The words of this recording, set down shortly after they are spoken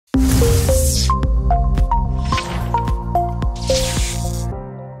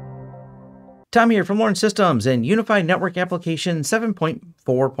Tom here from Lawrence Systems, and UniFi Network Application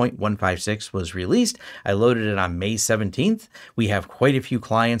 7.4.156 was released. I loaded it on May 17th. We have quite a few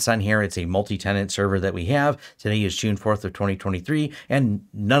clients on here. It's a multi-tenant server that we have. Today is June 4th of 2023, and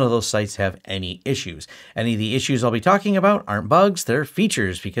none of those sites have any issues. Any of the issues I'll be talking about aren't bugs, they're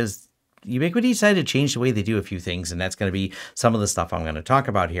features, because Ubiquiti decided to change the way they do a few things, and that's going to be some of the stuff I'm going to talk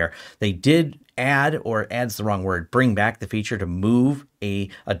about here. They did add, or add's the wrong word, bring back the feature to move a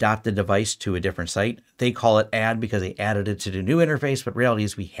adopted device to a different site. They call it add because they added it to the new interface, but reality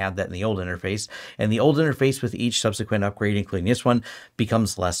is we had that in the old interface, and the old interface with each subsequent upgrade, including this one,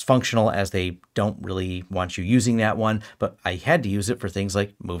 becomes less functional as they don't really want you using that one. But I had to use it for things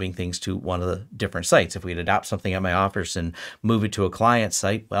like moving things to one of the different sites. If we'd adopt something at my office and move it to a client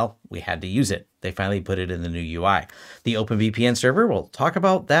site, well, we had to use it. They finally put it in the new UI. The OpenVPN server, we'll talk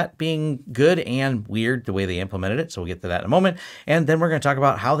about that being good and weird the way they implemented it. So we'll get to that in a moment. And then we're going to talk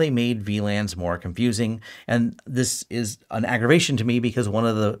about how they made VLANs more confusing. And this is an aggravation to me because one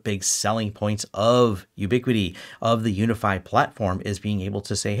of the big selling points of Ubiquiti, of the UniFi platform, is being able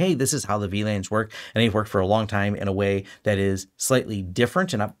to say, hey, this is how the VLANs work. And they've worked for a long time in a way that is slightly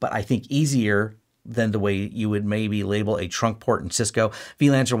different, but I think easier than the way you would maybe label a trunk port in Cisco.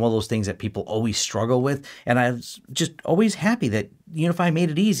 VLANs are one of those things that people always struggle with. And I was just always happy that UniFi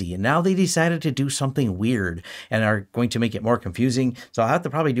made it easy. And now they decided to do something weird and are going to make it more confusing. So I'll have to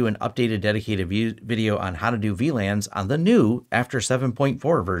probably do an updated dedicated video on how to do VLANs on the new after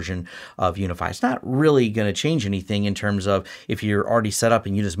 7.4 version of UniFi. It's not really going to change anything in terms of if you're already set up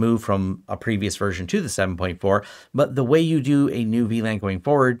and you just move from a previous version to the 7.4, but the way you do a new VLAN going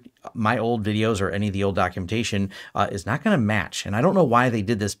forward, my old videos or any of the old documentation is not going to match. And I don't know why they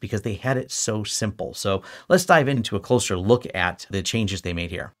did this because they had it so simple. So let's dive into a closer look at the changes they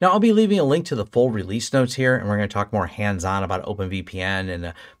made here. Now I'll be leaving a link to the full release notes here, and we're going to talk more hands-on about OpenVPN and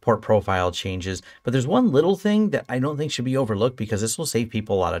the port profile changes. But there's one little thing that I don't think should be overlooked because this will save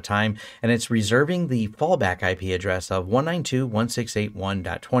people a lot of time, and it's reserving the fallback IP address of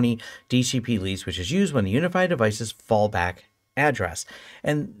 192.168.1.20 DHCP lease, which is used when the UniFi device's fallback address.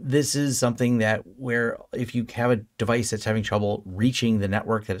 And this is something that where if you have a device that's having trouble reaching the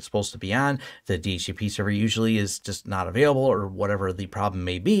network that it's supposed to be on, the DHCP server usually is just not available, or whatever the problem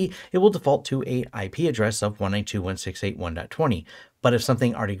may be, it will default to a IP address of 192.168.1.20. But if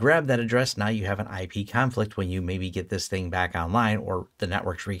something already grabbed that address, now you have an IP conflict when you maybe get this thing back online or the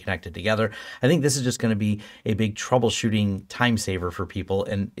network's reconnected together. I think this is just going to be a big troubleshooting time saver for people.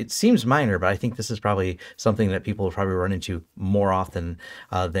 And it seems minor, but I think this is probably something that people will probably run into more often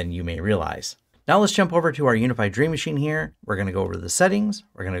than you may realize. Now let's jump over to our UniFi Dream Machine here. We're going to go over to the settings.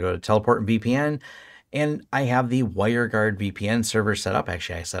 We're going to go to Teleport and VPN. And I have the WireGuard VPN server set up.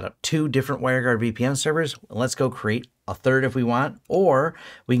 Actually, I set up 2 different WireGuard VPN servers. Let's go create a third if we want, or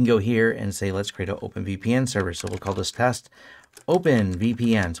we can go here and say, let's create an OpenVPN server. So we'll call this test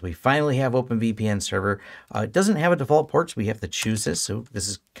OpenVPN. So we finally have OpenVPN server. It doesn't have a default port, so we have to choose this. So this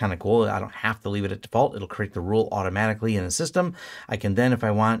is kind of cool. I don't have to leave it at default. It'll create the rule automatically in the system. I can then, if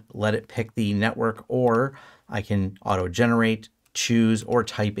I want, let it pick the network, or I can auto-generate, choose, or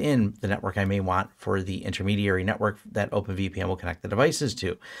type in the network I may want for the intermediary network that OpenVPN will connect the devices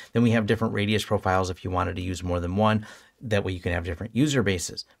to. Then we have different radius profiles if you wanted to use more than one. That way you can have different user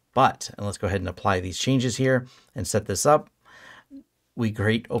bases. But, and let's go ahead and apply these changes here and set this up. We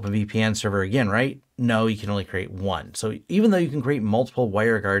create OpenVPN server again, right? No, you can only create one. So even though you can create multiple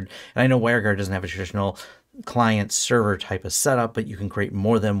WireGuard, and I know WireGuard doesn't have a traditional client server type of setup, but you can create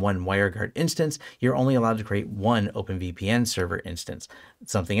more than one WireGuard instance. You're only allowed to create one OpenVPN server instance.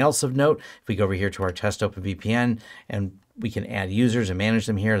 Something else of note, if we go over here to our test OpenVPN and we can add users and manage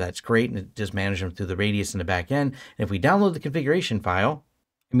them here, that's great. And it just manages them through the radius in the back end. And if we download the configuration file,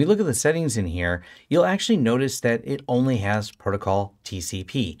 and we look at the settings in here, you'll actually notice that it only has protocol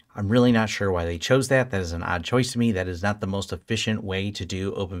TCP. I'm really not sure why they chose that. That is an odd choice to me. That is not the most efficient way to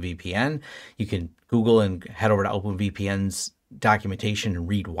do OpenVPN. You can Google and head over to OpenVPN's documentation and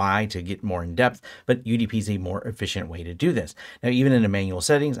read why to get more in depth, but UDP is a more efficient way to do this. Now, even in the manual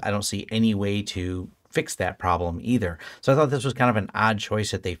settings, I don't see any way to fix that problem either. So I thought this was kind of an odd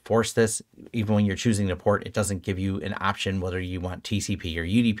choice that they forced this. Even when you're choosing the port, it doesn't give you an option whether you want TCP or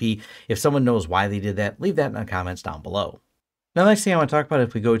UDP. If someone knows why they did that, leave that in the comments down below. Now, the next thing I want to talk about,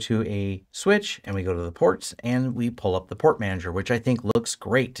 if we go to a switch and we go to the ports and we pull up the port manager, which I think looks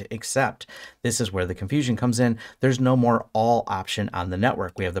great, except this is where the confusion comes in. There's no more all option on the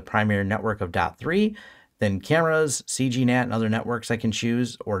network. We have the primary network of .3. Then cameras, CGNAT, and other networks I can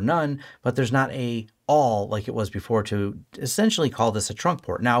choose, or none, but there's not a all like it was before to essentially call this a trunk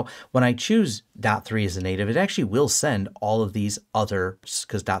port. Now, when I choose .3 as a native, it actually will send all of these others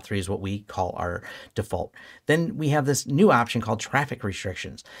because .3 is what we call our default. Then we have this new option called traffic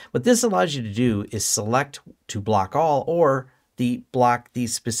restrictions. What this allows you to do is select to block all or block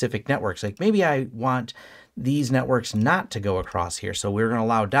these specific networks. Like maybe I want these networks not to go across here. So we're going to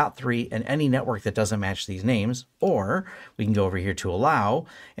allow .3 and any network that doesn't match these names, or we can go over here to allow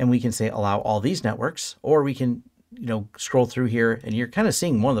and we can say allow all these networks, or we can, scroll through here and you're kind of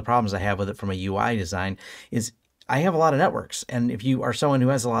seeing one of the problems I have with it from a UI design is I have a lot of networks. And if you are someone who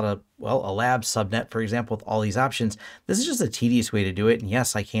has a lot of, a lab subnet, for example, with all these options, this is just a tedious way to do it. And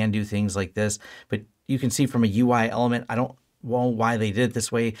yes, I can do things like this, but you can see from a UI element, I don't why they did it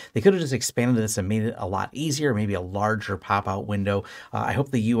this way. They could have just expanded this and made it a lot easier, maybe a larger pop-out window. I hope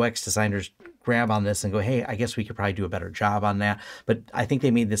the UX designers grab on this and go, hey, I guess we could probably do a better job on that. But I think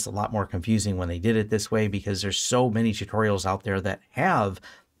they made this a lot more confusing when they did it this way because there's so many tutorials out there that have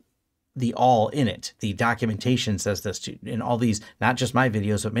the all in it. The documentation says this too, in all these, not just my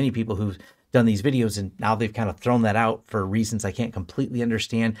videos, but many people who've done these videos and now they've kind of thrown that out for reasons I can't completely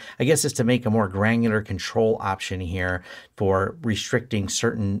understand. I guess it's to make a more granular control option here for restricting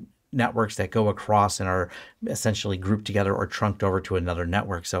certain networks that go across and are essentially grouped together or trunked over to another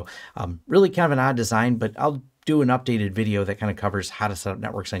network. So really kind of an odd design, but I'll do an updated video that kind of covers how to set up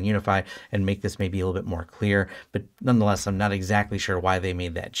networks on UniFi and make this maybe a little bit more clear. But nonetheless, I'm not exactly sure why they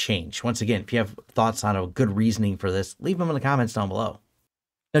made that change. Once again, if you have thoughts on a good reasoning for this, leave them in the comments down below.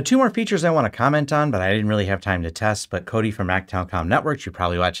 Now, two more features I want to comment on, but I didn't really have time to test, but Cody from Telecom Networks, you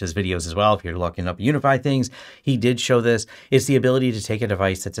probably watch his videos as well if you're looking up UniFi things, he did show this. It's the ability to take a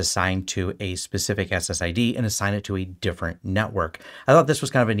device that's assigned to a specific SSID and assign it to a different network. I thought this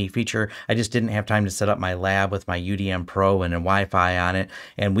was kind of a neat feature. I just didn't have time to set up my lab with my UDM Pro and a Wi-Fi on it,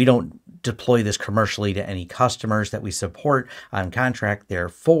 and we don't deploy this commercially to any customers that we support on contract.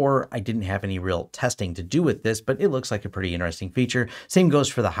 Therefore, I didn't have any real testing to do with this, but it looks like a pretty interesting feature. Same goes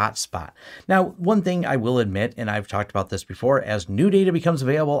for the hotspot. Now, one thing I will admit, and I've talked about this before, as new data becomes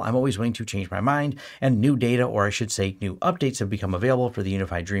available, I'm always willing to change my mind, and new data, or I should say new updates, have become available for the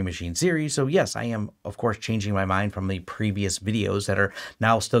UniFi Dream Machine series. So yes, I am, of course, changing my mind from the previous videos that are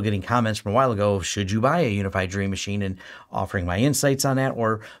now still getting comments from a while ago of should you buy a UniFi Dream Machine, and offering my insights on that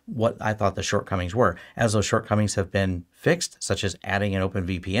or what I thought the shortcomings were. As those shortcomings have been fixed, such as adding an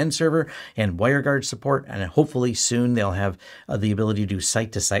OpenVPN server and WireGuard support, and hopefully soon they'll have the ability to do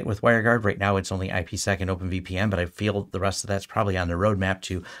site-to-site with WireGuard. Right now it's only IPsec and OpenVPN, but I feel the rest of that's probably on the roadmap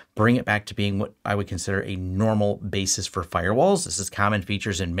to bring it back to being what I would consider a normal basis for firewalls. This is common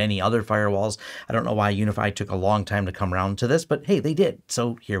features in many other firewalls. I don't know why UniFi took a long time to come around to this, but hey, they did.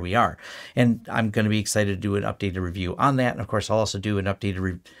 So here we are. And I'm going to be excited to do an updated review on that. And of course, I'll also do an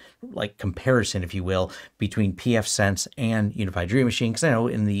updated comparison, if you will, between pfSense and UniFi Dream Machine, because I know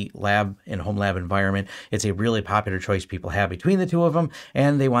in the lab and home lab environment, it's a really popular choice people have between the two of them,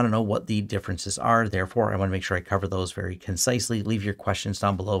 and they want to know what the differences are. Therefore, I want to make sure I cover those very concisely. Leave your questions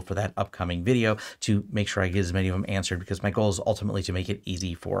down below for that upcoming video to make sure I get as many of them answered, because my goal is ultimately to make it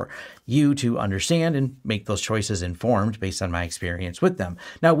easy for you to understand and make those choices informed based on my experience with them.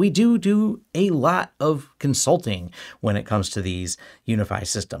 Now, we do a lot of consulting when it comes to these UniFi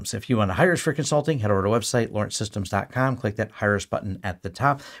systems. If you want to hire us for consulting, head over to our website, lawrencesystems.com, click that Hire Us button at the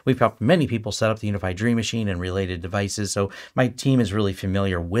top. We've helped many people set up the UniFi Dream Machine and related devices, so my team is really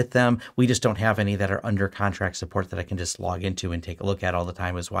familiar with them. We just don't have any that are under contract support that I can just log into and take a look at all the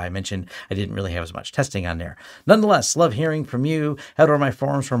time, is why I mentioned I didn't really have as much testing on there. Nonetheless, love hearing from you. Head over to my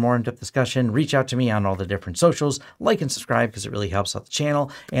forums for more in-depth discussion. Reach out to me on all the different socials. Like and subscribe because it really helps out the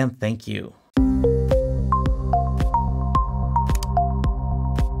channel, and thank you.